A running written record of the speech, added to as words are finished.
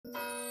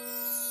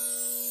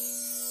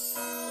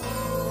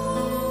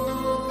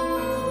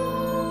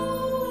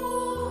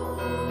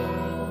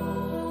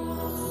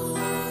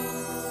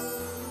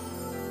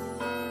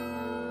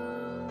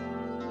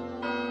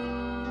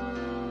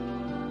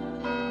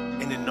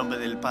nombre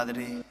del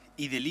Padre,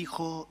 y del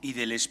Hijo, y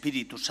del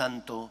Espíritu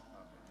Santo.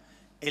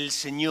 El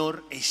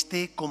Señor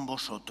esté con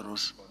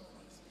vosotros.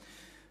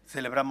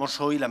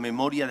 Celebramos hoy la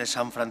memoria de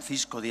San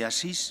Francisco de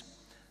Asís,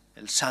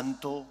 el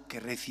santo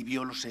que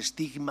recibió los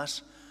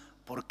estigmas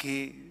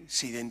porque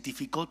se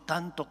identificó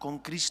tanto con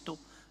Cristo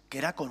que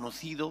era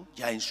conocido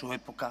ya en su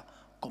época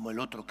como el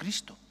otro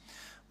Cristo.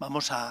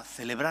 Vamos a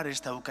celebrar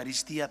esta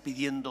Eucaristía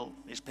pidiendo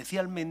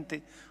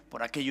especialmente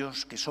por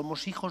aquellos que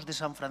somos hijos de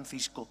San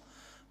Francisco,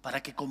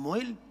 para que como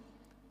él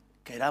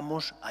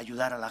queramos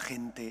ayudar a la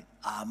gente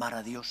a amar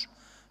a Dios.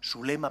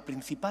 Su lema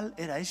principal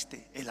era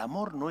este: el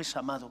amor no es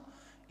amado,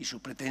 y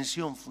su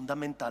pretensión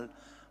fundamental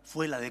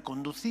fue la de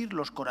conducir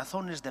los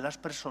corazones de las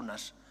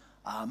personas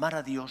a amar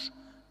a Dios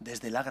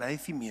desde el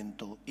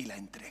agradecimiento y la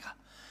entrega.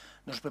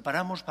 Nos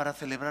preparamos para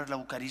celebrar la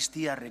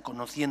Eucaristía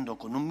reconociendo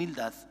con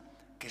humildad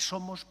que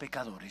somos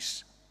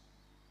pecadores.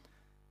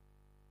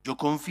 Yo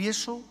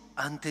confieso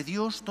ante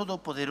Dios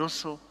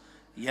Todopoderoso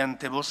y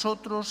ante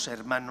vosotros,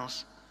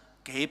 hermanos,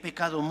 que he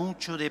pecado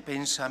mucho de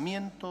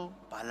pensamiento,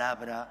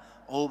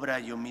 palabra, obra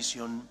y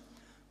omisión,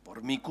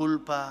 por mi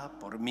culpa,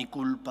 por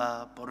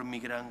mi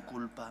gran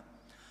culpa.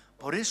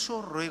 Por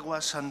eso ruego a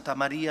Santa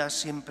María,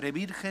 siempre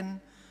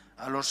Virgen,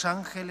 a los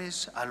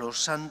ángeles, a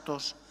los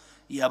santos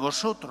y a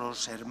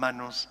vosotros,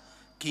 hermanos,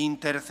 que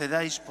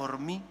intercedáis por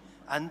mí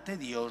ante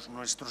Dios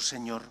nuestro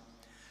Señor.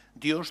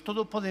 Dios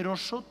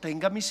Todopoderoso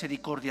tenga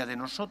misericordia de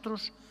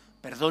nosotros,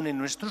 perdone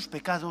nuestros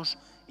pecados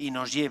y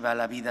nos lleve a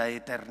la vida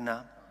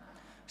eterna.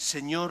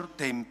 Señor,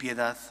 ten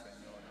piedad.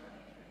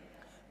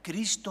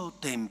 Cristo,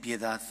 ten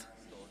piedad.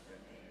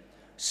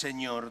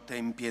 Señor,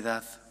 ten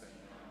piedad.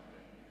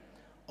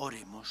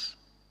 Oremos.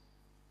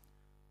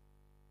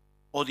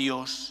 Oh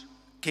Dios,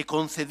 que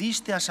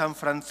concediste a San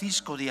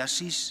Francisco de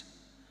Asís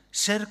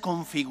ser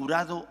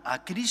configurado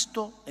a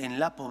Cristo en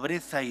la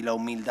pobreza y la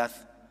humildad,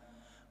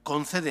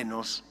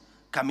 concédenos,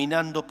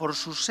 caminando por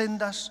sus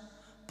sendas,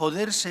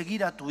 poder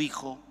seguir a tu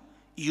Hijo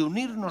y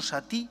unirnos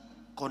a ti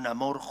con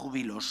amor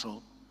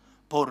jubiloso.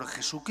 Por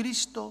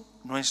Jesucristo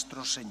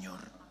nuestro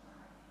Señor.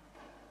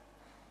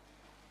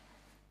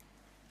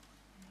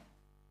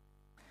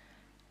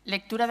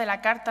 Lectura de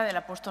la carta del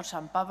apóstol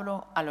San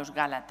Pablo a los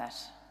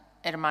Gálatas.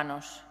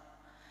 Hermanos,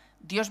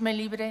 Dios me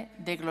libre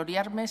de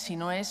gloriarme si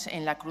no es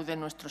en la cruz de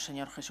nuestro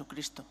Señor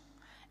Jesucristo,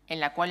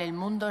 en la cual el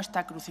mundo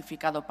está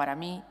crucificado para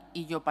mí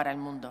y yo para el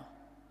mundo.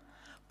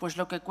 Pues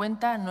lo que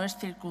cuenta no es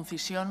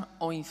circuncisión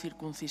o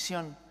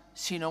incircuncisión,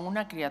 sino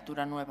una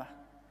criatura nueva.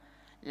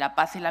 La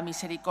paz y la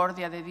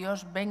misericordia de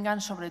Dios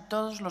vengan sobre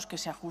todos los que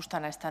se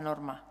ajustan a esta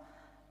norma,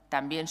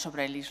 también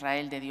sobre el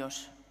Israel de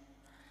Dios.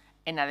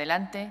 En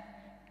adelante,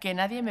 que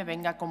nadie me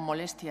venga con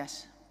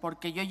molestias,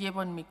 porque yo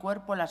llevo en mi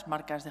cuerpo las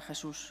marcas de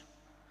Jesús.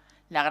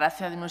 La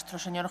gracia de nuestro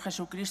Señor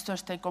Jesucristo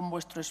esté con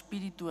vuestro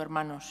espíritu,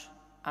 hermanos.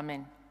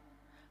 Amén.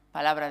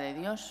 Palabra de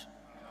Dios.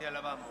 Te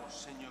alabamos,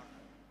 Señor.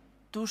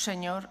 Tú,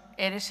 Señor,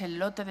 eres el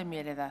lote de mi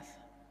heredad.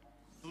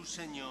 Tú,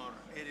 Señor,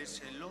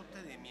 eres el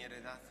lote de mi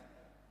heredad.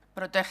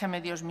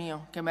 Protégeme, Dios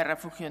mío, que me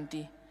refugio en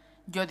ti.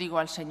 Yo digo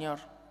al Señor,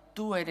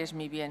 tú eres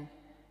mi bien.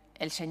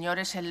 El Señor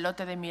es el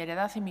lote de mi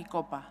heredad y mi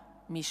copa.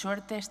 Mi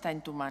suerte está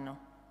en tu mano.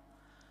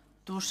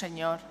 Tú,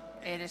 Señor,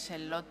 eres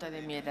el lote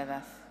de mi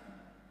heredad.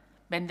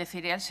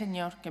 Bendeciré al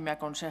Señor que me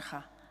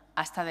aconseja.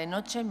 Hasta de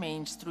noche me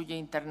instruye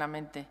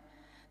internamente.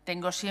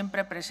 Tengo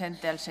siempre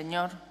presente al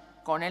Señor.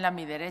 Con Él a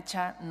mi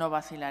derecha no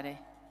vacilaré.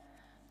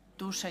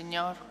 Tú,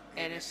 Señor,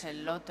 eres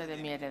el lote de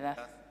mi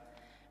heredad.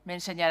 Me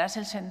enseñarás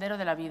el sendero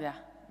de la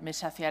vida. Me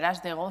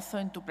saciarás de gozo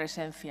en tu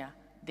presencia,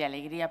 de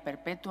alegría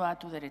perpetua a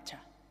tu derecha.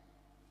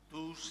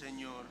 Tú,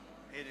 Señor,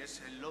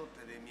 eres el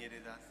lote de mi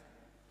heredad.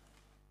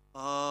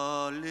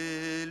 Aleluya.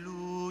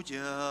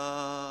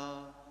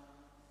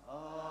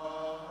 Aleluya.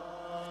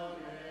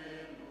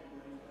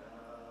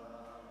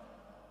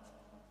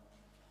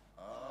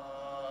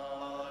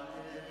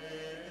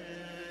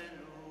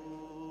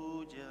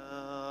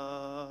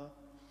 Aleluya.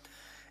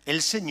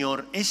 El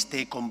Señor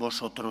esté con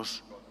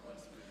vosotros.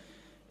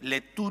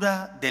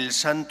 Lectura del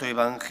Santo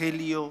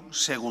Evangelio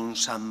según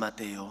San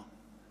Mateo.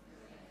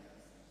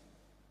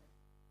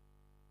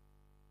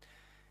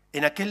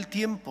 En aquel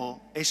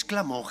tiempo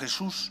exclamó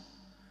Jesús: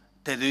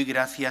 Te doy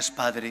gracias,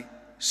 Padre,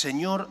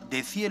 Señor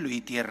de cielo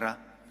y tierra,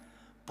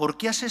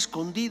 porque has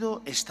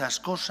escondido estas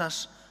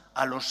cosas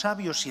a los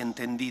sabios y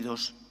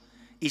entendidos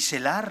y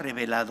se las has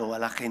revelado a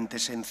la gente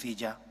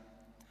sencilla.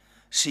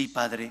 Sí,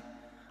 Padre,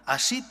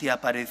 así te ha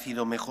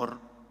parecido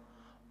mejor.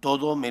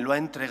 Todo me lo ha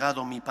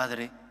entregado mi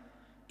Padre,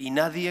 y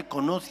nadie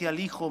conoce al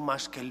Hijo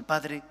más que el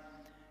Padre,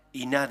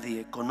 y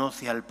nadie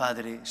conoce al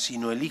Padre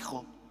sino el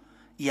Hijo,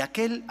 y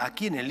aquel a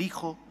quien el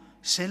Hijo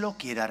se lo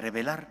quiera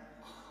revelar.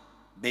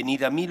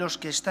 Venid a mí los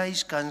que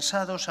estáis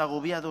cansados,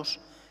 agobiados,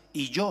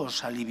 y yo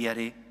os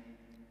aliviaré.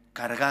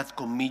 Cargad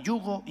con mi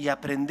yugo y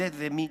aprended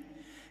de mí,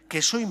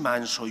 que soy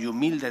manso y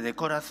humilde de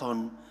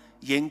corazón,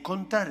 y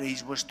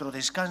encontraréis vuestro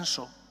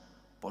descanso,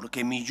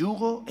 porque mi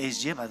yugo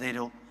es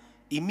llevadero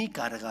y mi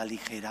carga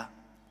ligera.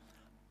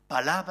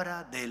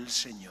 Palabra del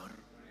Señor.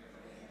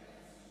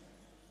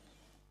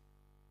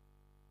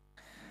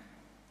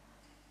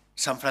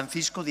 San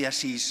Francisco de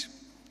Asís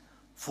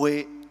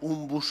fue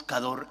un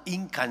buscador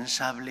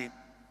incansable,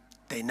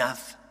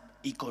 tenaz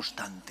y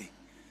constante.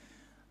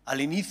 Al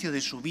inicio de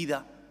su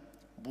vida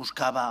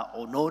buscaba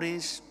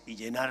honores y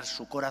llenar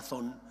su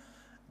corazón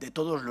de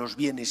todos los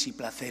bienes y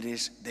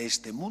placeres de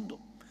este mundo.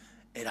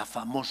 Era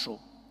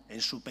famoso en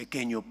su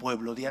pequeño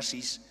pueblo de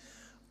Asís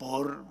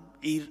por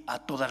ir a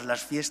todas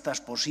las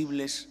fiestas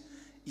posibles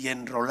y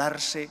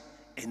enrolarse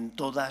en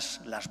todas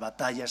las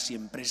batallas y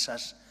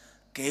empresas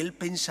que él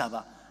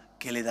pensaba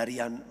que le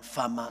darían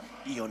fama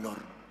y honor.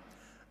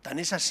 Tan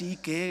es así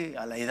que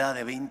a la edad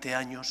de 20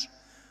 años,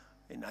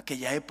 en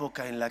aquella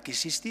época en la que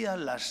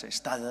existían los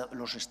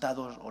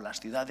estados o las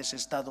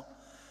ciudades-estado,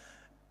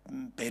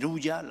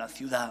 Perugia, la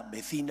ciudad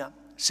vecina,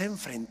 se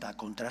enfrenta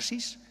contra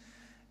Asís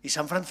y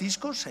San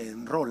Francisco se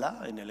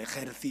enrola en el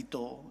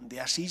ejército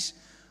de Asís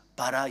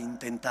para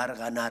intentar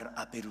ganar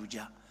a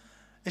Perugia.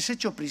 Es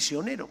hecho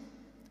prisionero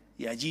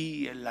y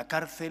allí en la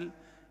cárcel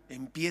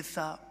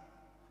empieza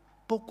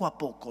poco a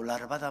poco,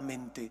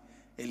 larvadamente,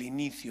 el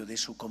inicio de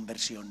su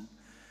conversión.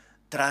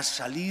 Tras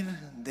salir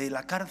de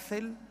la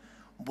cárcel,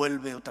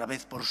 vuelve otra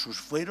vez por sus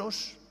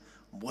fueros,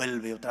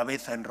 vuelve otra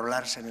vez a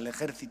enrolarse en el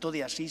ejército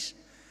de Asís,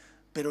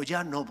 pero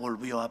ya no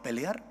volvió a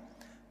pelear,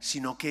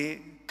 sino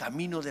que,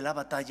 camino de la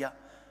batalla,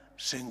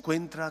 se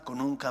encuentra con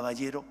un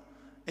caballero.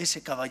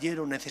 Ese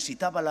caballero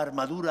necesitaba la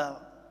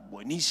armadura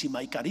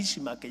buenísima y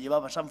carísima que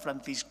llevaba San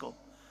Francisco.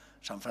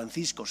 San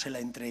Francisco se la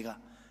entrega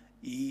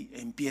y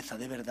empieza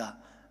de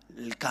verdad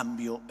el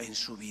cambio en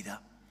su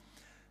vida.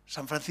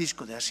 San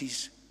Francisco de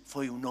Asís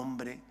fue un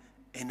hombre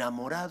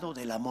enamorado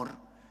del amor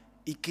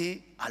y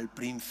que al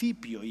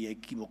principio y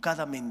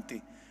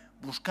equivocadamente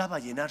buscaba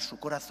llenar su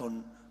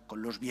corazón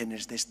con los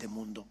bienes de este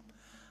mundo,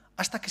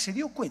 hasta que se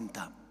dio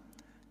cuenta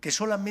que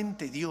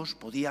solamente Dios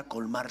podía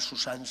colmar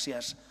sus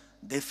ansias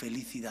de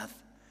felicidad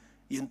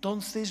y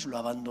entonces lo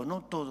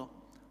abandonó todo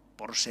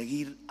por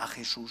seguir a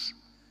Jesús.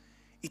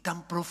 Y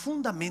tan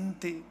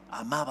profundamente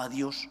amaba a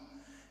Dios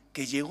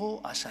que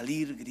llegó a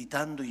salir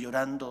gritando y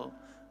llorando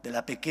de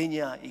la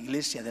pequeña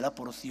iglesia de la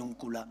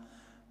Porciúncula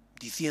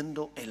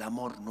diciendo: el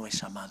amor no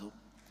es amado,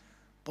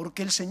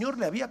 porque el Señor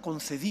le había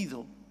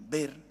concedido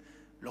ver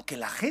lo que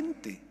la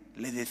gente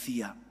le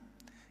decía,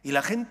 y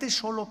la gente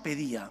solo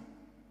pedía,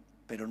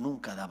 pero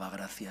nunca daba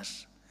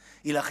gracias,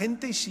 y la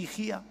gente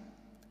exigía,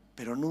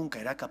 pero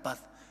nunca era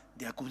capaz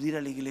de acudir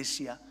a la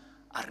iglesia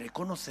a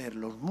reconocer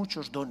los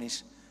muchos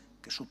dones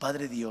que su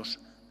Padre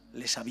Dios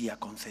les había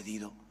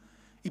concedido.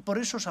 Y por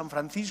eso San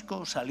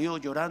Francisco salió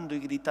llorando y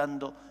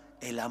gritando: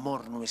 el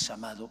amor no es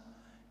amado.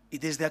 Y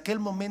desde aquel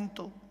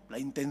momento la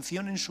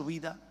intención en su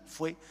vida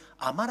fue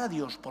amar a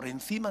Dios por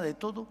encima de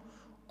todo,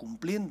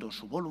 cumpliendo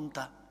su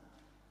voluntad,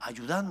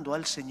 ayudando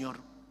al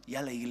Señor y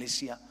a la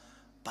Iglesia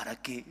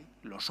para que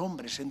los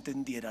hombres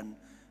entendieran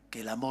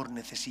que el amor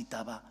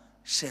necesitaba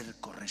ser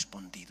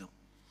correspondido.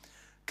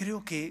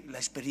 Creo que la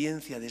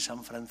experiencia de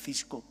San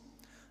Francisco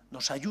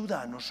nos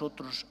ayuda a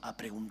nosotros a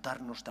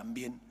preguntarnos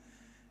también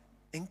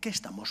 ¿en qué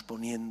estamos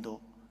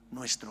poniendo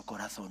nuestro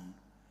corazón?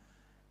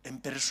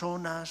 ¿En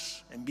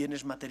personas, en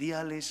bienes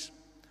materiales?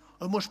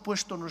 ¿O hemos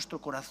puesto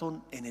nuestro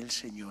corazón en el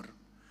Señor?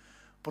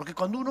 Porque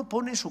cuando uno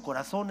pone su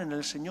corazón en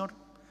el Señor,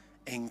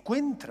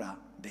 encuentra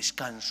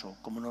descanso,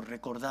 como nos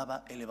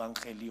recordaba el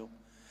Evangelio.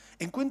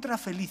 Encuentra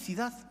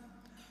felicidad,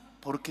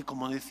 porque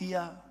como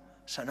decía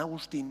San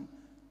Agustín,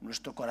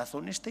 nuestro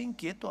corazón está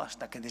inquieto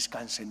hasta que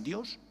descanse en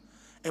Dios.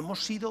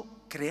 Hemos sido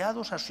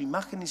creados a su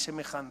imagen y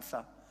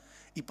semejanza,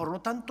 y por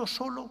lo tanto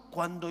solo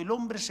cuando el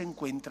hombre se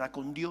encuentra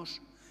con Dios,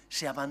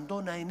 se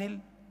abandona en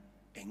Él,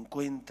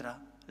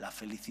 encuentra la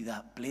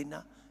felicidad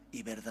plena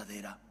y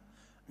verdadera,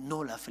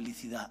 no la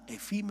felicidad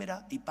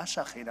efímera y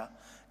pasajera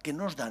que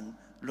nos dan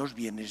los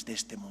bienes de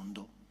este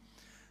mundo.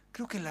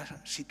 Creo que en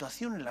la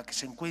situación en la que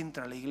se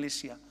encuentra la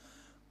Iglesia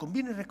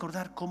conviene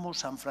recordar cómo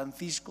San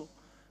Francisco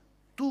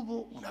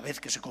tuvo, una vez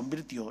que se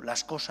convirtió,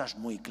 las cosas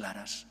muy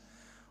claras.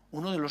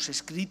 Uno de los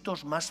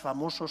escritos más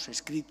famosos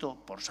escrito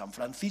por San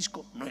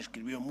Francisco, no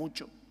escribió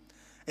mucho,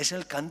 es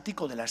el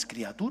Cántico de las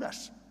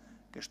Criaturas,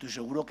 que estoy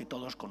seguro que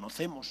todos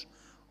conocemos.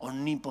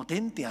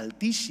 Omnipotente,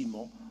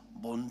 altísimo,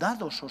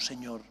 bondadoso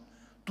Señor,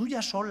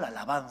 tuya son la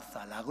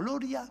alabanza, la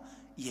gloria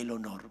y el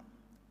honor.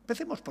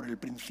 Empecemos por el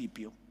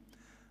principio.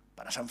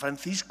 Para San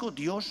Francisco,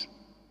 Dios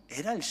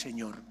era el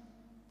Señor.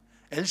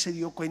 Él se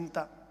dio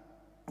cuenta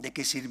de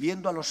que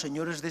sirviendo a los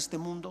señores de este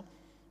mundo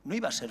no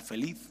iba a ser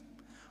feliz.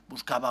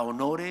 Buscaba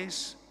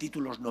honores,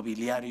 títulos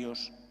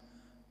nobiliarios.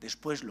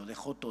 Después lo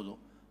dejó todo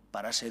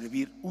para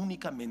servir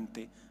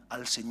únicamente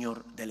al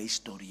Señor de la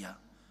historia,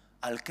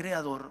 al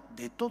Creador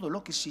de todo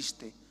lo que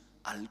existe,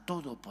 al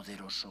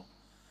Todopoderoso.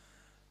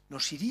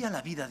 Nos iría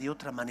la vida de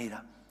otra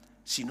manera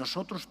si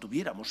nosotros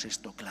tuviéramos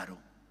esto claro.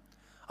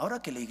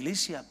 Ahora que la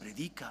Iglesia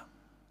predica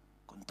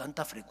con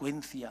tanta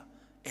frecuencia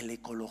el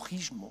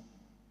ecologismo,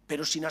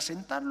 pero sin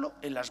asentarlo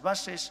en las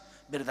bases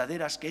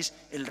verdaderas, que es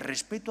el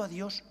respeto a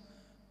Dios,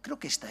 creo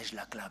que esta es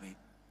la clave.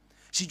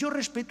 Si yo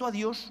respeto a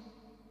Dios,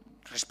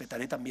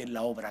 respetaré también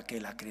la obra que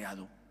Él ha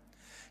creado.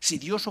 Si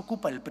Dios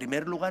ocupa el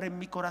primer lugar en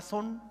mi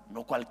corazón,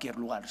 no cualquier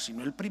lugar,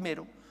 sino el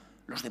primero,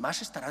 los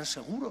demás estarán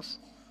seguros.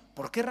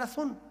 ¿Por qué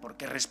razón?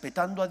 Porque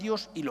respetando a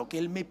Dios y lo que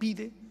Él me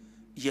pide,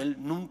 y Él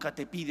nunca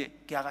te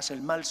pide que hagas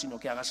el mal, sino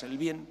que hagas el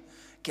bien,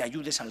 que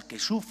ayudes al que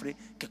sufre,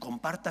 que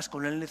compartas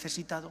con el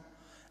necesitado,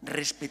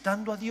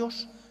 respetando a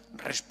Dios,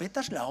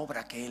 respetas la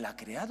obra que Él ha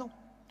creado.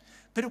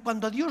 Pero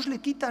cuando a Dios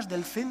le quitas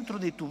del centro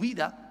de tu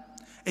vida,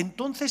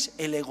 entonces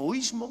el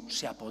egoísmo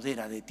se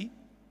apodera de ti.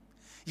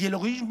 Y el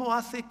egoísmo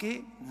hace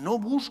que no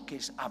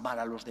busques amar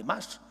a los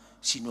demás,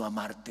 sino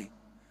amarte.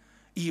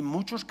 Y en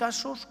muchos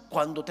casos,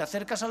 cuando te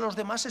acercas a los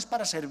demás es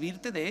para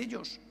servirte de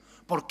ellos,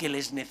 porque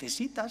les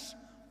necesitas,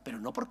 pero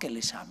no porque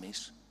les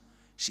ames.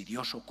 Si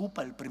Dios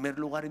ocupa el primer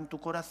lugar en tu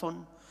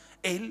corazón,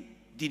 Él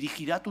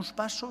dirigirá tus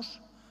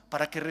pasos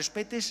para que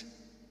respetes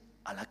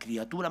a la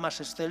criatura más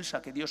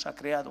excelsa que Dios ha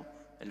creado,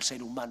 el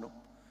ser humano.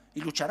 Y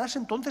lucharás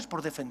entonces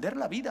por defender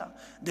la vida,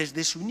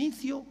 desde su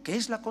inicio, que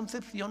es la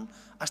concepción,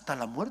 hasta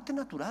la muerte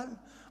natural,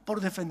 por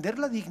defender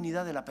la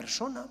dignidad de la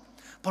persona,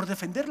 por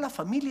defender la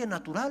familia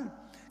natural,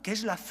 que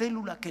es la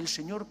célula que el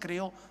Señor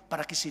creó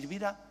para que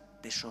sirviera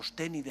de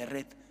sostén y de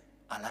red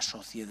a la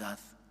sociedad.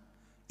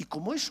 Y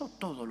como eso,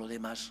 todo lo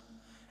demás,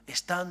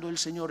 estando el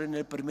Señor en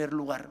el primer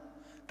lugar,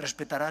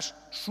 respetarás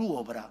su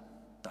obra,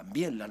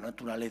 también la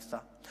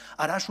naturaleza.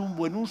 Harás un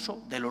buen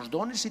uso de los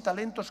dones y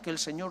talentos que el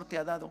Señor te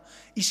ha dado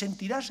y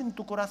sentirás en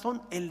tu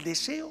corazón el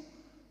deseo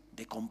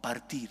de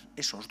compartir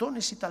esos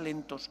dones y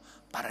talentos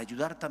para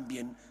ayudar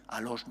también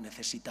a los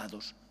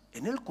necesitados,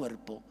 en el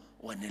cuerpo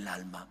o en el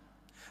alma.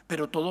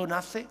 Pero todo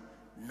nace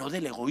no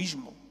del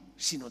egoísmo,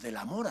 sino del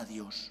amor a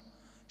Dios.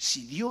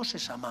 Si Dios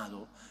es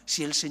amado,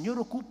 si el Señor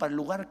ocupa el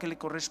lugar que le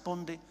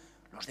corresponde,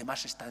 los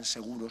demás están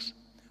seguros,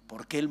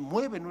 porque Él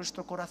mueve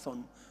nuestro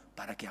corazón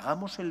para que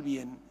hagamos el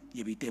bien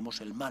y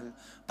evitemos el mal,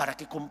 para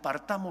que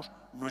compartamos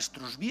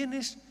nuestros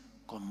bienes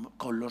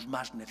con los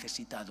más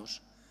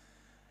necesitados.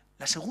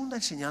 La segunda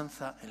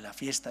enseñanza en la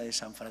fiesta de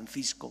San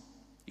Francisco,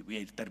 y voy a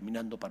ir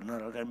terminando para no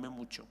alargarme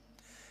mucho,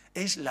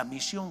 es la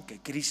misión que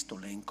Cristo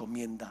le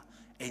encomienda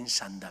en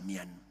San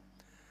Damián.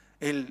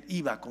 Él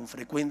iba con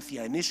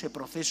frecuencia en ese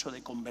proceso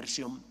de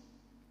conversión,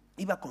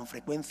 iba con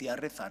frecuencia a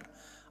rezar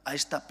a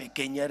esta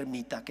pequeña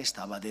ermita que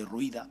estaba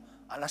derruida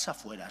a las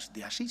afueras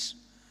de Asís.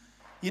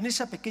 Y en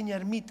esa pequeña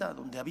ermita,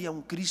 donde había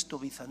un Cristo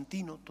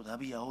bizantino,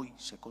 todavía hoy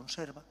se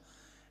conserva,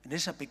 en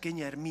esa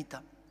pequeña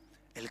ermita,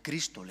 el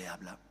Cristo le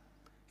habla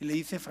y le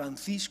dice: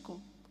 Francisco,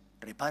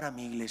 repara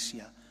mi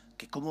iglesia,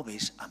 que como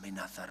ves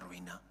amenaza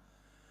ruina.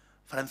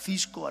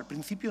 Francisco al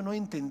principio no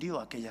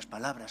entendió aquellas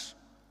palabras,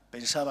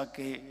 pensaba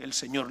que el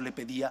Señor le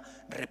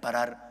pedía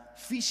reparar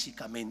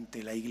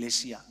físicamente la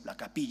iglesia, la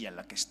capilla en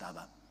la que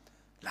estaba.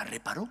 La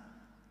reparó,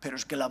 pero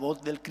es que la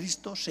voz del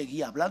Cristo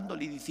seguía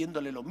hablándole y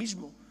diciéndole lo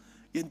mismo.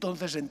 Y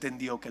entonces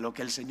entendió que lo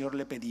que el Señor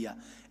le pedía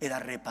era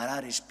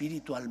reparar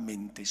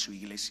espiritualmente su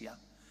iglesia.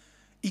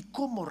 ¿Y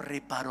cómo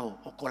reparó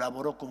o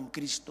colaboró con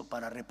Cristo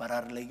para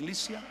reparar la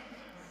iglesia?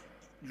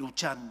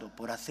 Luchando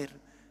por hacer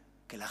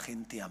que la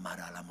gente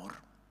amara al amor.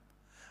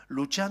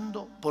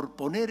 Luchando por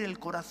poner el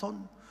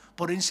corazón,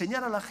 por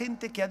enseñar a la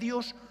gente que a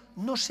Dios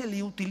no se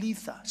le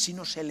utiliza,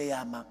 sino se le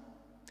ama.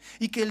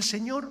 Y que el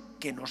Señor,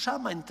 que nos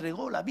ama,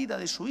 entregó la vida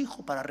de su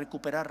Hijo para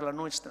recuperar la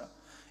nuestra.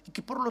 Y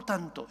que por lo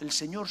tanto el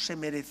Señor se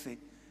merece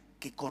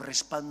que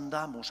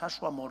correspondamos a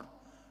su amor,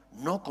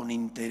 no con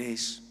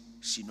interés,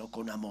 sino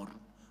con amor,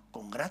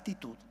 con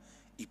gratitud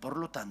y por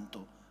lo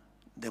tanto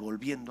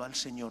devolviendo al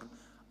Señor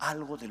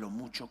algo de lo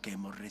mucho que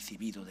hemos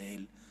recibido de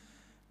Él.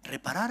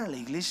 Reparar a la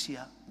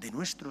iglesia de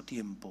nuestro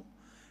tiempo,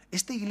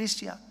 esta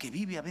iglesia que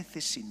vive a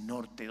veces sin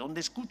norte,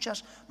 donde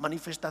escuchas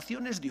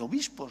manifestaciones de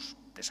obispos,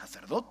 de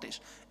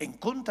sacerdotes, en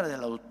contra de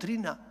la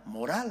doctrina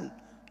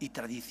moral y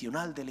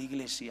tradicional de la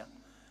iglesia,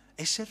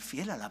 es ser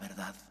fiel a la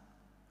verdad.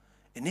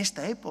 En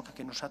esta época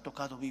que nos ha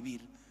tocado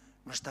vivir,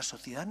 nuestra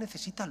sociedad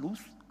necesita luz,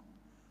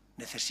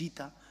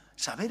 necesita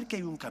saber que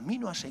hay un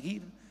camino a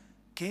seguir,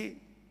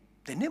 que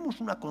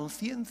tenemos una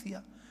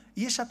conciencia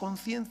y esa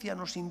conciencia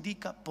nos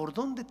indica por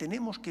dónde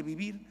tenemos que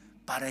vivir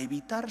para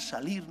evitar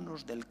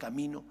salirnos del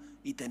camino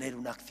y tener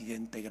un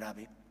accidente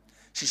grave.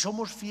 Si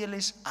somos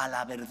fieles a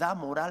la verdad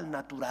moral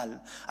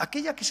natural,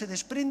 aquella que se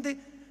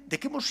desprende de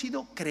que hemos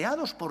sido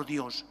creados por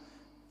Dios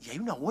y hay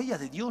una huella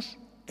de Dios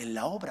en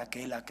la obra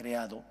que Él ha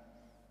creado.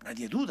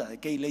 Nadie duda de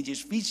que hay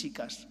leyes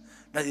físicas,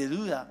 nadie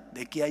duda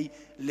de que hay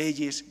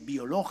leyes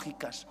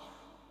biológicas.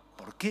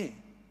 ¿Por qué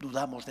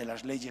dudamos de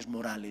las leyes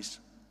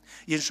morales?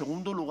 Y en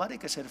segundo lugar hay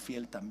que ser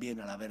fiel también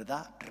a la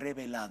verdad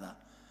revelada,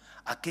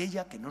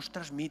 aquella que nos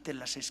transmiten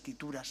las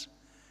Escrituras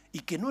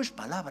y que no es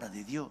palabra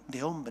de Dios,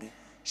 de hombre,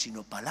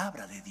 sino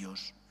palabra de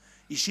Dios.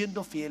 Y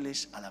siendo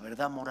fieles a la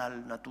verdad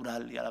moral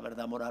natural y a la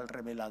verdad moral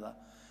revelada,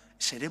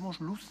 seremos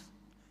luz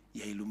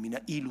y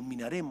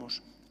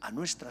iluminaremos a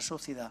nuestra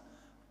sociedad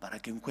para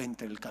que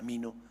encuentre el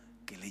camino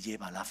que le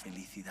lleva a la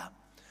felicidad.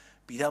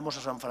 Pidamos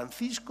a San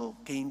Francisco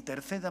que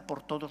interceda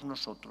por todos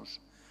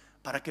nosotros,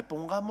 para que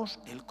pongamos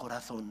el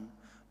corazón,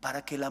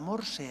 para que el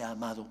amor sea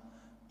amado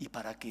y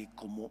para que,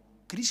 como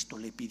Cristo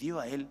le pidió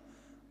a Él,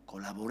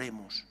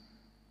 colaboremos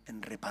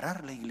en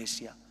reparar la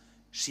Iglesia,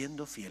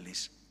 siendo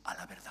fieles a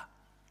la verdad.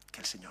 Que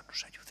el Señor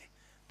nos ayude.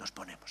 Nos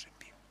ponemos en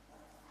pie.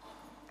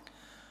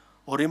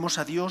 Oremos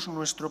a Dios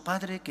nuestro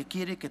Padre, que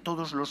quiere que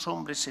todos los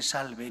hombres se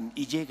salven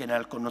y lleguen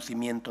al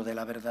conocimiento de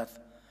la verdad.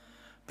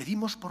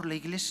 Pedimos por la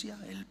Iglesia,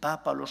 el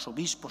Papa, los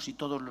obispos y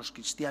todos los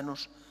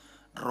cristianos,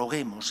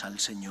 roguemos al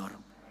Señor.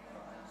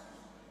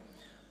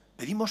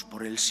 Pedimos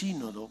por el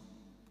sínodo,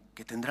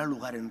 que tendrá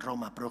lugar en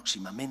Roma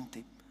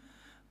próximamente,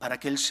 para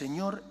que el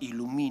Señor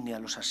ilumine a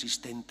los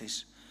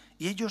asistentes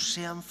y ellos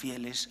sean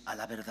fieles a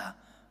la verdad,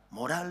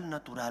 moral,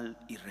 natural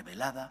y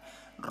revelada.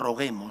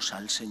 Roguemos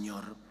al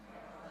Señor.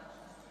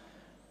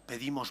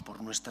 Pedimos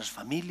por nuestras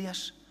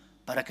familias,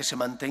 para que se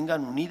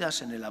mantengan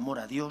unidas en el amor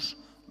a Dios.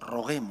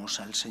 Roguemos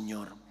al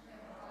Señor.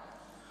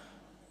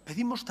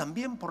 Pedimos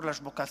también por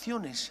las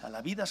vocaciones a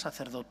la vida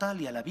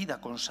sacerdotal y a la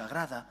vida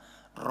consagrada.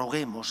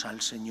 Roguemos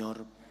al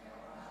Señor.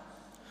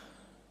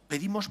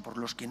 Pedimos por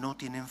los que no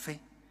tienen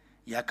fe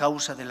y a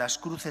causa de las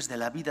cruces de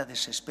la vida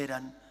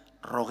desesperan.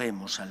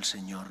 Roguemos al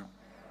Señor.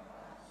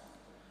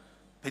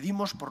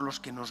 Pedimos por los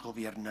que nos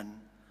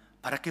gobiernan,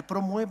 para que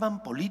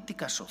promuevan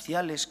políticas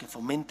sociales que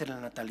fomenten la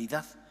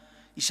natalidad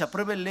y se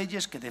aprueben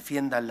leyes que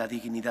defiendan la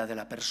dignidad de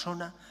la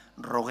persona.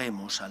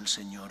 Roguemos al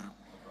Señor.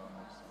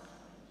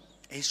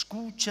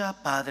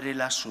 Escucha, Padre,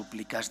 las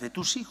súplicas de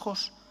tus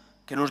hijos,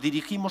 que nos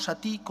dirigimos a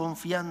ti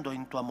confiando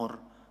en tu amor.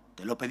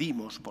 Te lo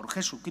pedimos por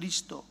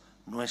Jesucristo,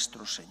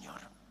 nuestro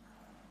Señor.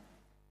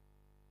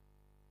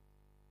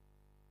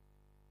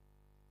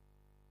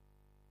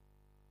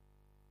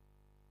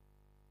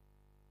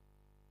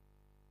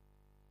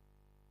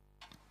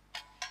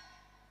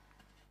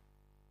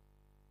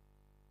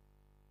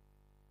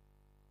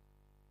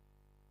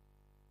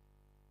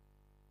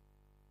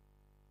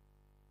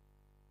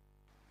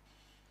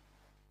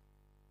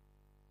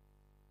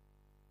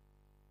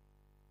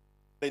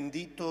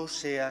 Bendito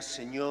seas,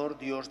 Señor,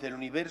 Dios del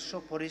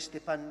universo, por este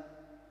pan,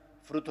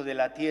 fruto de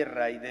la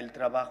tierra y del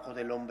trabajo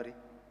del hombre,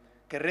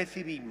 que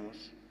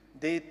recibimos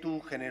de tu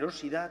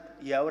generosidad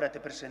y ahora te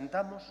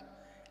presentamos.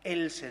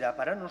 Él será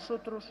para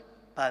nosotros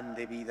pan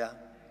de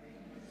vida.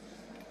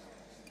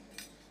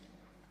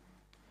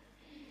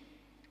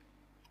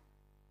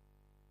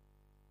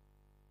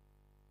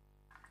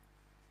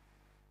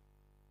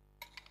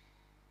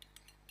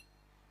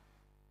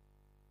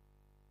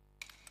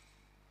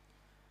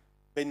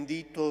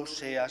 Bendito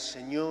seas,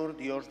 Señor,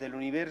 Dios del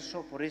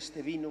universo, por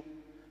este vino,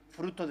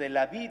 fruto de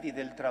la vid y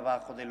del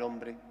trabajo del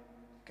hombre,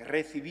 que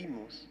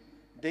recibimos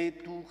de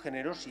tu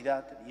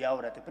generosidad y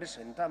ahora te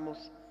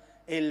presentamos.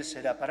 Él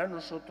será para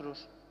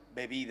nosotros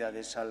bebida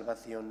de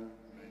salvación.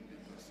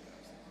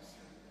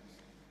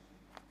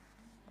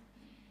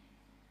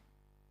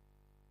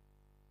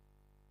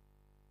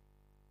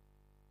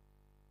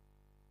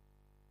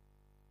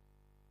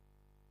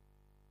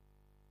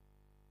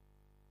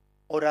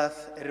 Orad,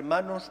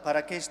 hermanos,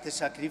 para que este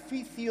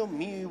sacrificio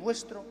mío y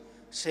vuestro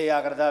sea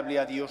agradable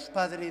a Dios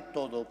Padre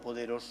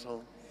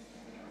Todopoderoso.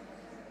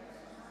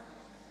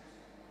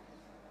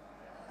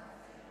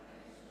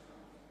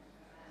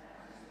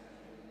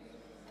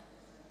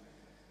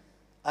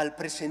 Al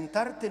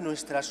presentarte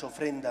nuestras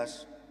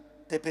ofrendas,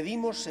 te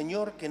pedimos,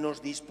 Señor, que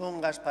nos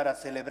dispongas para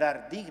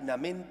celebrar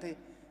dignamente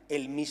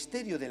el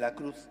misterio de la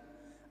cruz,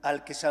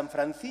 al que San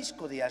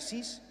Francisco de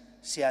Asís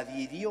se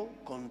adhirió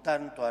con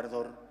tanto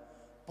ardor.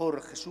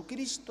 Por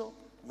Jesucristo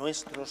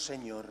nuestro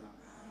Señor.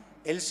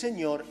 El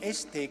Señor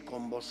esté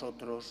con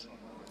vosotros.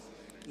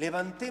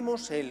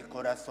 Levantemos el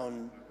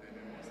corazón.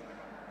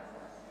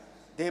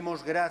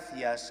 Demos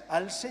gracias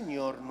al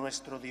Señor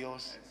nuestro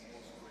Dios.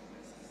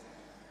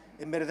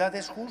 En verdad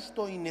es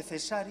justo y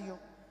necesario,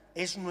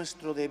 es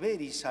nuestro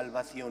deber y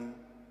salvación,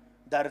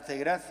 darte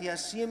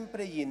gracias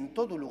siempre y en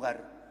todo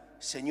lugar,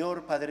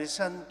 Señor Padre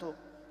Santo,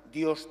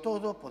 Dios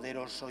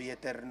Todopoderoso y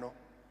Eterno,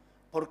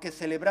 porque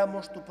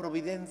celebramos tu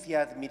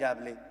providencia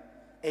admirable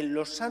en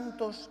los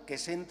santos que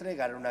se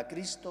entregaron a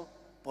Cristo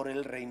por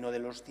el reino de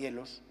los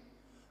cielos.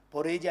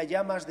 Por ella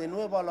llamas de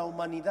nuevo a la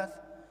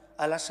humanidad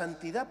a la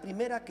santidad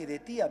primera que de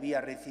ti había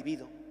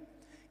recibido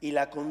y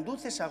la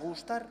conduces a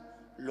gustar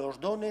los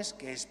dones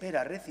que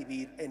espera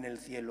recibir en el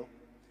cielo.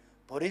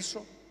 Por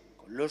eso,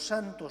 con los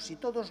santos y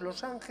todos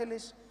los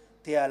ángeles,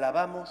 te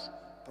alabamos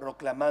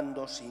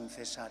proclamando sin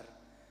cesar: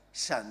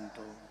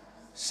 Santo,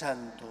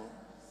 Santo,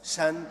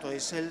 Santo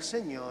es el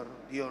Señor,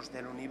 Dios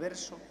del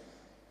universo.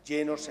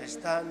 Llenos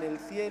están el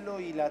cielo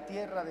y la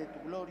tierra de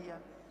tu gloria.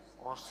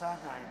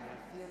 Hosana en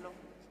el cielo.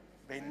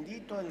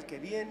 Bendito el que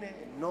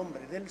viene en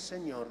nombre del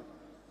Señor.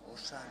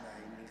 Hosana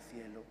en el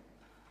cielo.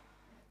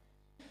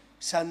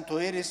 Santo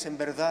eres en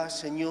verdad,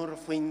 Señor,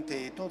 fuente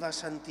de toda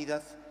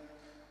santidad.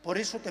 Por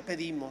eso te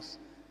pedimos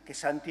que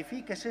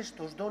santifiques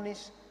estos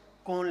dones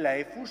con la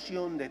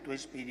efusión de tu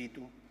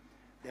Espíritu,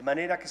 de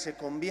manera que se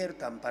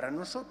conviertan para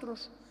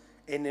nosotros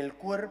en el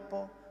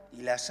cuerpo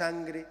y la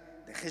sangre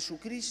de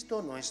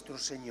Jesucristo nuestro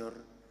Señor,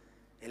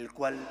 el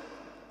cual,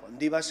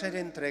 cuando iba a ser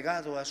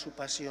entregado a su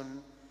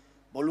pasión,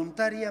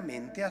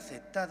 voluntariamente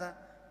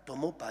aceptada,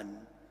 tomó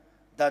pan,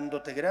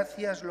 dándote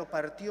gracias lo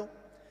partió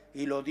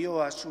y lo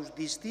dio a sus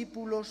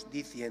discípulos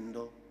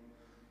diciendo: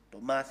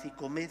 Tomad y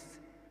comed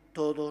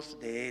todos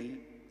de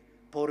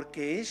él,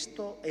 porque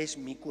esto es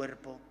mi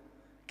cuerpo,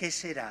 que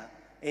será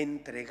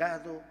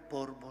entregado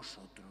por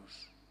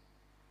vosotros.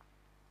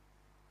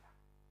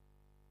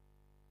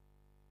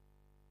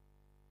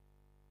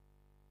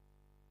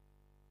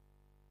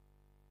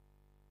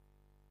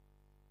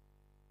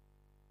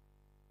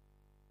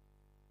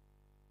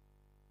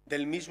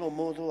 Del mismo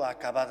modo,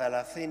 acabada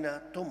la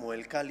cena, tomó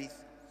el cáliz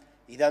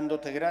y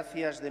dándote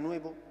gracias de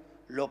nuevo,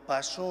 lo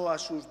pasó a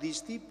sus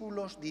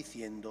discípulos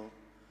diciendo: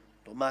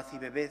 Tomad y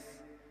bebed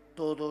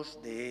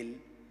todos de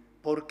él,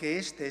 porque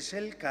este es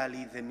el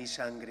cáliz de mi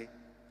sangre,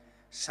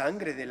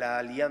 sangre de la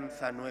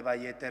alianza nueva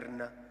y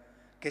eterna,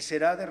 que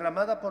será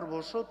derramada por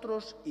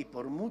vosotros y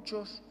por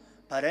muchos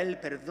para el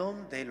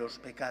perdón de los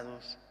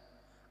pecados.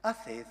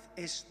 Haced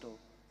esto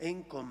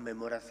en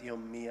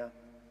conmemoración mía.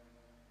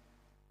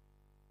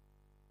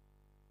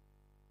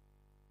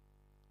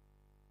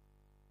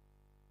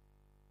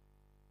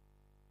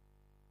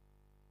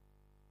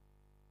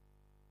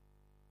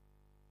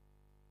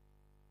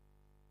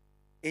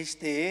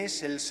 Este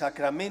es el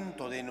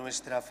sacramento de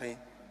nuestra fe.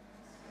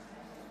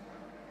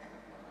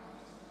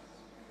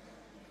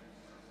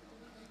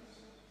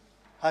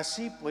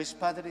 Así pues,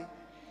 Padre,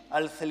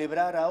 al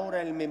celebrar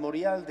ahora el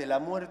memorial de la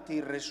muerte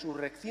y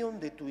resurrección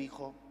de tu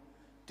Hijo,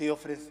 te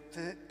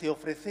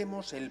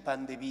ofrecemos el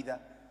pan de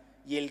vida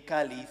y el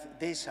cáliz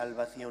de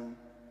salvación,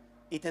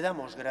 y te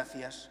damos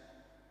gracias,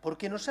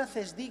 porque nos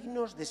haces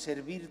dignos de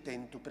servirte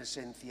en tu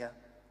presencia.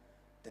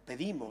 Te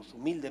pedimos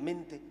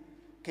humildemente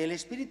que el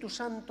Espíritu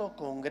Santo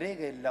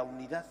congregue en la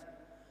unidad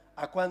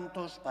a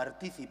cuantos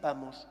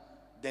participamos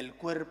del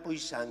cuerpo y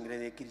sangre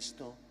de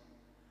Cristo.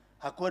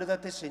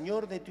 Acuérdate,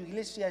 Señor, de tu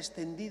Iglesia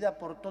extendida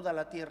por toda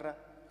la tierra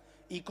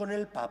y con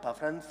el Papa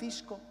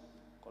Francisco,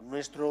 con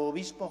nuestro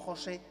Obispo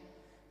José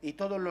y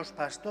todos los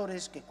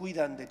pastores que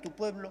cuidan de tu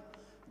pueblo,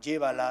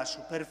 llévala a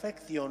su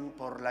perfección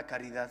por la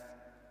caridad.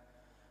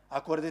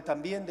 Acuerde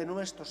también de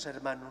nuestros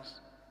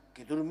hermanos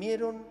que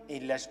durmieron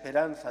en la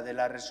esperanza de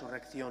la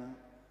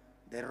resurrección,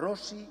 de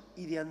Rosy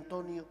y de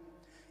Antonio,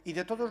 y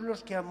de todos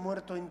los que han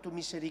muerto en tu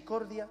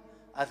misericordia,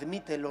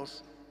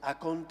 admítelos a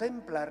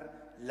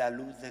contemplar la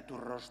luz de tu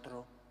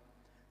rostro.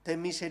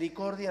 Ten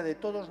misericordia de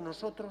todos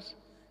nosotros,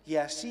 y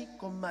así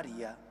con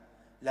María,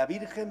 la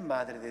Virgen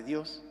Madre de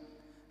Dios,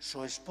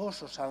 su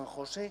esposo San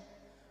José,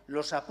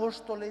 los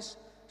apóstoles,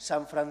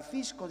 San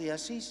Francisco de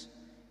Asís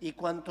y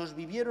cuantos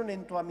vivieron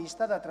en tu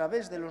amistad a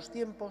través de los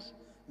tiempos,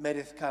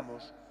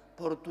 merezcamos,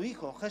 por tu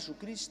Hijo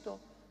Jesucristo,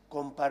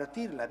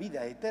 compartir la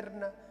vida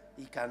eterna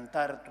y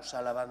cantar tus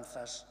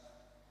alabanzas.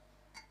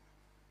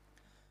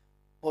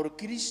 Por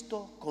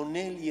Cristo, con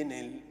Él y en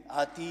Él,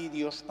 a ti,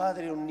 Dios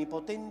Padre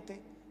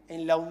omnipotente,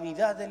 en la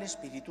unidad del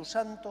Espíritu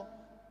Santo,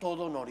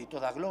 todo honor y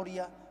toda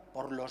gloria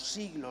por los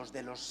siglos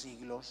de los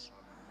siglos.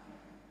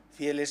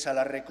 Fieles a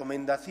la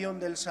recomendación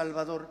del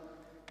Salvador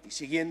y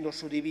siguiendo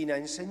su divina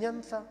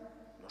enseñanza,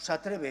 nos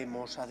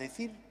atrevemos a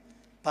decir: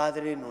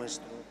 Padre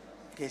nuestro,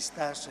 que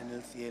estás en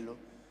el cielo,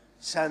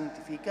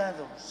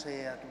 santificado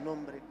sea tu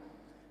nombre,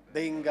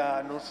 venga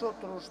a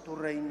nosotros tu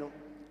reino,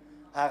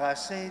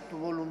 hágase tu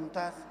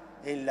voluntad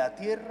en la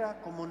tierra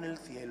como en el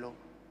cielo.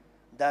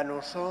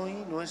 Danos hoy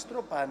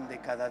nuestro pan de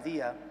cada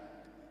día,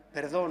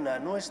 perdona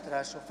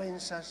nuestras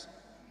ofensas,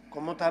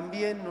 como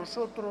también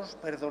nosotros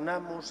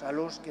perdonamos a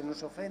los que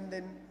nos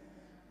ofenden.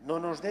 No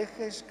nos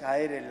dejes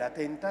caer en la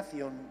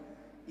tentación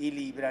y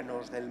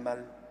líbranos del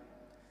mal.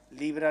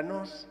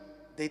 Líbranos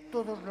de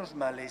todos los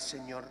males,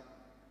 Señor,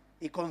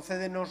 y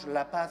concédenos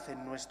la paz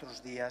en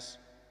nuestros días,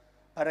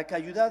 para que,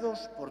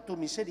 ayudados por tu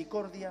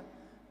misericordia,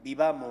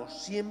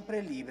 vivamos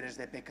siempre libres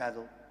de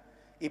pecado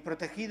y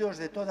protegidos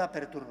de toda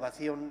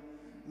perturbación,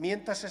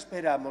 mientras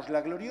esperamos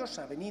la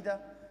gloriosa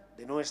venida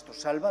de nuestro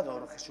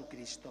Salvador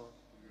Jesucristo.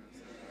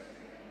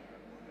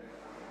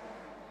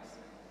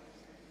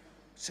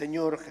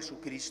 Señor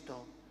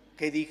Jesucristo,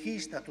 que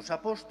dijiste a tus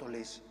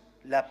apóstoles: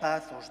 la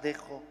paz os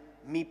dejo,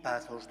 mi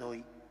paz os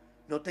doy.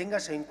 No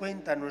tengas en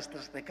cuenta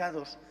nuestros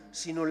pecados,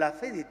 sino la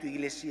fe de tu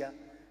Iglesia,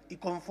 y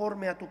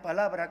conforme a tu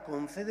palabra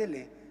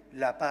concédele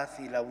la paz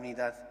y la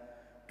unidad.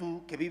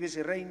 Tú, que vives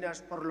y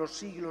reinas por los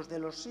siglos de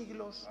los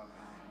siglos,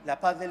 la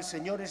paz del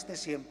Señor esté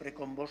siempre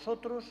con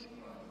vosotros.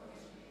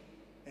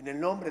 En el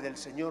nombre del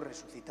Señor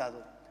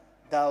resucitado,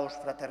 daos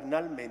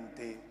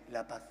fraternalmente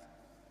la paz.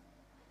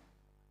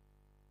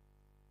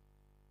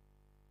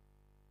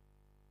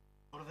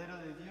 Cordero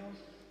de Dios,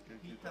 que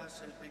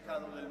quitas el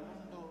pecado del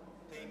mundo,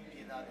 ten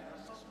piedad de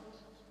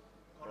nosotros.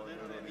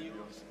 Cordero de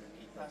Dios, que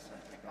quitas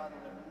el pecado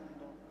del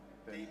mundo,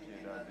 ten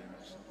piedad de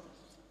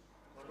nosotros.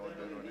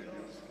 Cordero de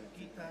Dios, que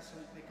quitas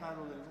el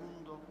pecado del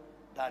mundo,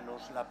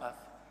 danos la paz.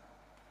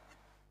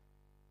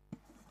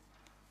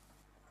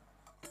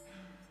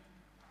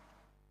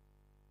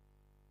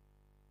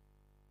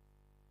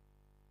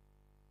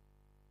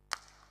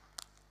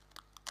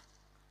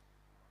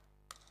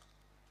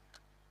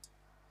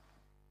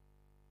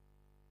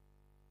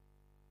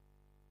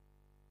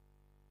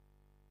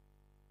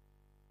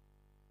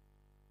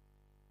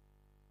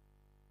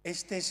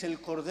 Este es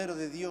el Cordero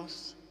de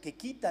Dios que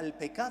quita el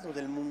pecado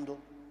del mundo.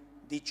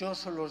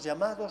 Dichosos los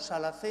llamados a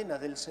la cena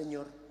del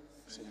Señor.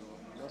 Señor,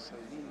 no soy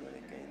digno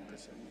de que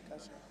entres en mi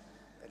casa,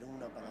 pero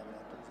una palabra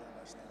tuya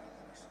bastará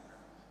para sanar.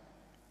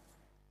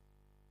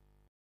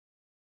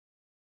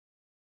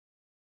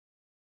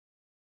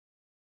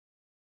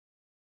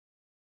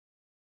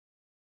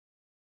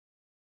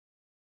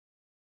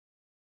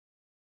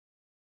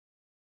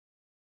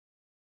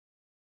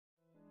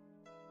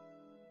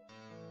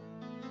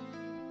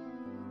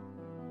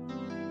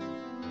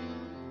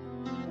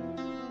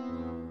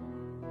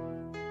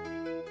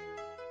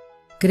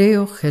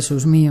 Creo,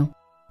 Jesús mío,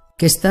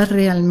 que estás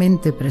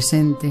realmente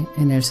presente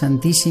en el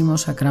Santísimo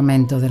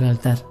Sacramento del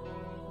altar.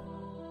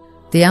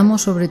 Te amo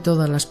sobre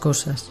todas las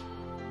cosas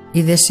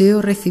y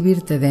deseo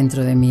recibirte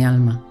dentro de mi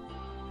alma,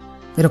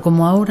 pero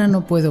como ahora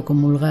no puedo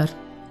comulgar,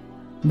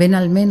 ven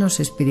al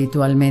menos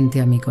espiritualmente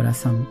a mi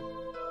corazón.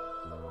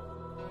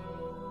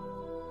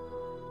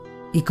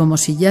 Y como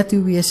si ya te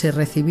hubiese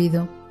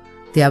recibido,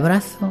 te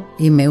abrazo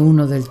y me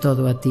uno del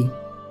todo a ti.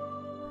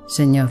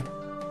 Señor,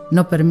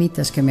 no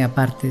permitas que me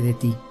aparte de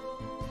ti.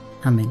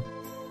 Amén.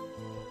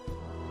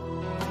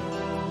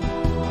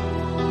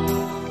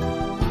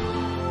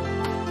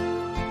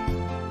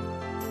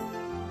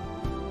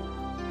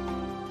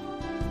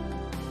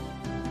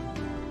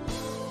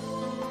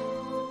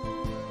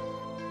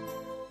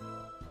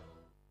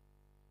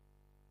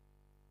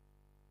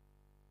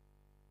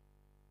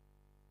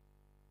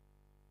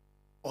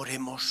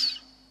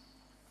 Oremos.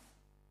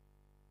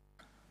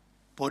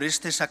 Por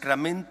este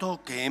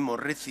sacramento que hemos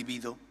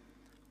recibido,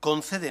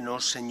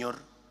 concédenos, Señor,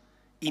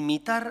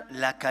 imitar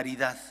la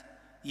caridad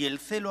y el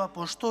celo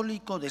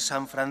apostólico de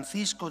San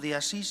Francisco de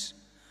Asís,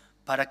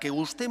 para que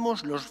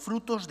gustemos los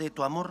frutos de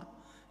tu amor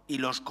y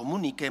los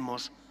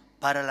comuniquemos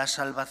para la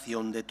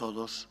salvación de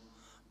todos.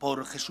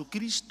 Por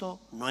Jesucristo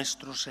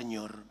nuestro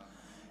Señor.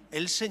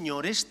 El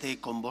Señor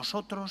esté con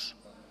vosotros,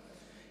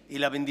 y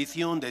la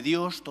bendición de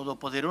Dios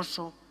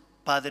Todopoderoso,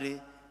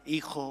 Padre,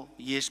 Hijo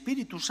y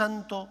Espíritu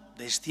Santo,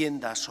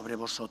 descienda sobre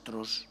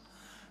vosotros.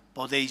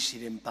 Podéis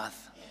ir en paz.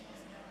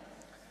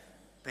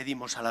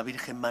 Pedimos a la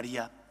Virgen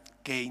María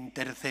que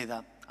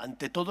interceda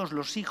ante todos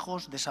los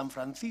hijos de San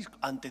Francisco,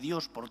 ante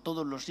Dios por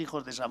todos los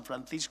hijos de San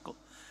Francisco,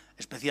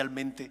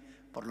 especialmente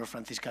por los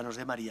franciscanos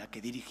de María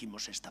que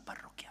dirigimos esta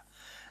parroquia.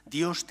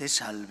 Dios te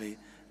salve,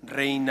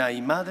 Reina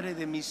y Madre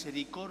de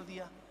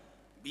misericordia,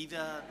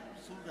 vida,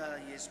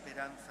 dulzura y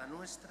esperanza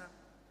nuestra.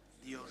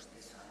 Dios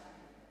te salve.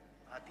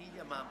 A ti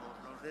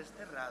llamamos los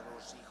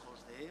desterrados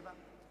hijos de Eva,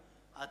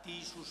 a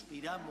ti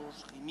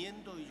suspiramos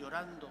gimiendo y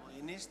llorando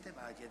en este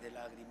valle de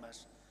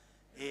lágrimas.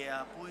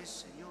 Ea pues,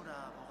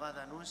 Señora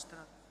abogada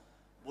nuestra,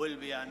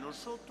 vuelve a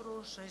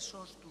nosotros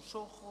esos tus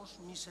ojos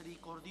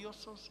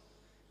misericordiosos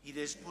y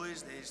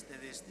después de este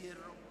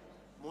destierro,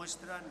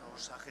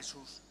 muéstranos a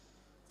Jesús,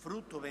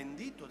 fruto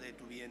bendito de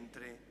tu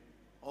vientre,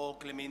 oh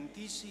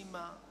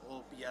clementísima,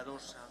 oh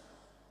piadosa,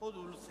 oh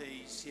dulce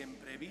y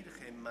siempre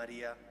Virgen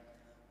María.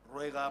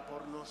 Ruega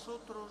por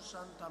nosotros,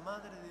 Santa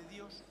Madre de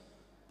Dios,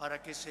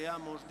 para que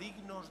seamos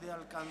dignos de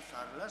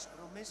alcanzar las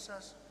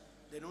promesas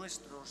de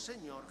nuestro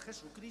Señor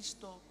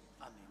Jesucristo.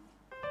 Amén.